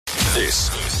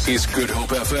This is Good Hope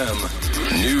FM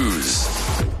News.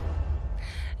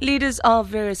 Leaders of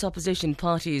various opposition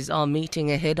parties are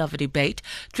meeting ahead of a debate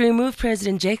to remove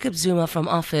President Jacob Zuma from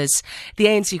office. The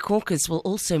ANC caucus will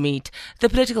also meet. The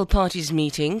political parties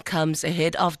meeting comes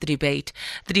ahead of the debate.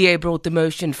 The DA brought the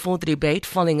motion for the debate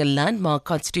following a landmark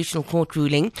constitutional court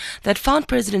ruling that found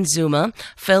President Zuma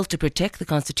failed to protect the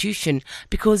constitution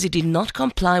because he did not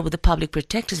comply with the public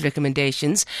protector's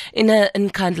recommendations in a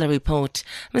Nkandla report.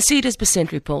 Mercedes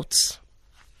Besent reports.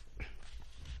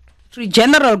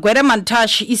 General Gwede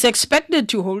Mantashe is expected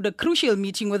to hold a crucial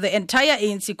meeting with the entire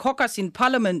ANC caucus in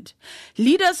Parliament.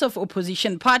 Leaders of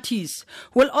opposition parties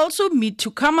will also meet to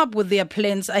come up with their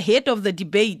plans ahead of the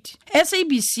debate.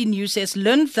 SABC News has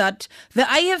learned that the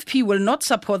IFP will not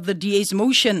support the DA's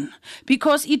motion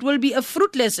because it will be a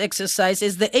fruitless exercise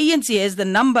as the ANC has the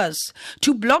numbers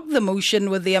to block the motion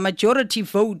with their majority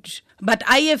vote. But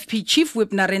IFP Chief Whip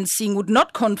Naren Singh would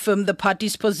not confirm the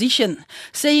party's position,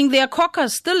 saying their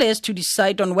caucus still has to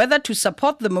decide on whether to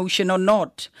support the motion or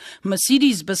not.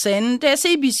 Mercedes Besent,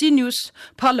 SABC News,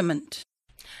 Parliament.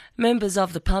 Members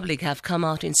of the public have come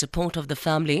out in support of the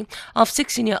family of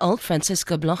 16-year-old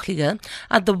Francisca Blochliger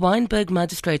at the Wynberg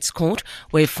Magistrates Court,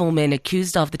 where 4 men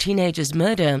accused of the teenager's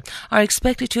murder are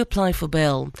expected to apply for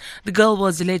bail. The girl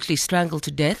was allegedly strangled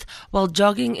to death while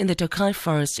jogging in the Tokai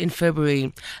forest in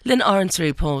February. Lynn Arons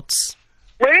reports.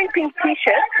 Wearing pink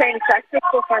t-shirts saying justice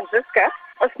for Francisca,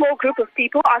 a small group of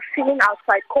people are singing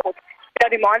outside court. They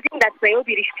are demanding that bail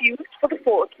be refused for the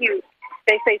 4 accused.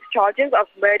 They face charges of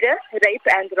murder, rape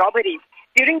and robbery.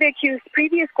 During the accused's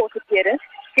previous court appearance,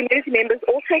 community members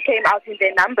also came out in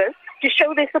their numbers to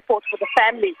show their support for the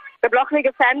family. The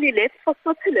Blochliger family left for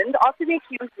Switzerland after the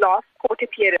accused's last court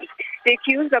appearance. The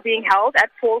accused are being held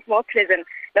at Falls Mount Pleasant.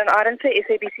 Dan Arendse,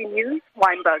 SABC News,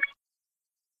 Wynberg.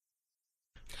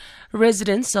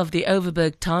 Residents of the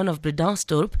Overberg town of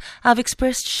Bredasdorp have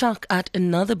expressed shock at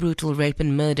another brutal rape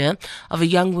and murder of a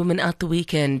young woman at the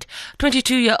weekend.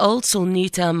 22-year-old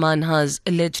Solnita Manha's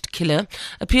alleged killer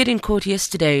appeared in court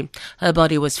yesterday. Her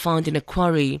body was found in a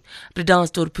quarry.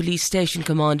 Bredasdorp Police Station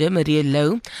Commander Maria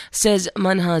Lowe says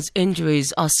Manha's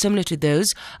injuries are similar to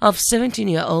those of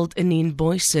 17-year-old Anine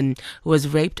Boyson, who was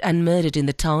raped and murdered in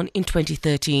the town in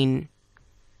 2013.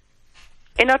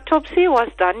 An autopsy was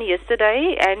done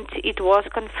yesterday and it was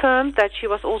confirmed that she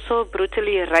was also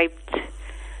brutally raped.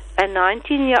 A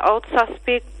 19-year-old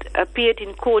suspect appeared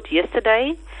in court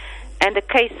yesterday and the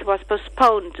case was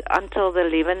postponed until the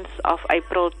 11th of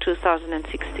April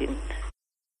 2016.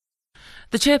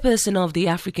 The chairperson of the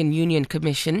African Union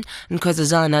Commission,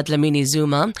 Nkosazana Dlamini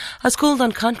Zuma, has called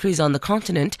on countries on the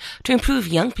continent to improve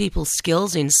young people's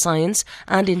skills in science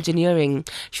and engineering.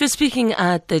 She was speaking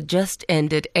at the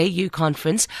just-ended AU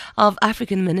Conference of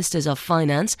African Ministers of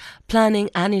Finance, Planning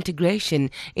and Integration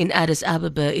in Addis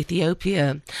Ababa,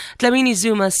 Ethiopia. Dlamini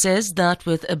Zuma says that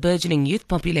with a burgeoning youth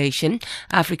population,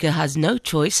 Africa has no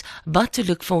choice but to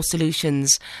look for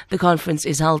solutions. The conference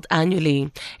is held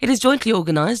annually. It is jointly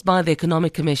organized by the Economic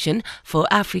Commission for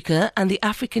Africa and the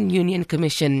African Union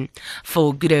Commission.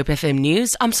 For Good Hope FM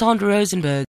News, I'm Sandra Rosenberg.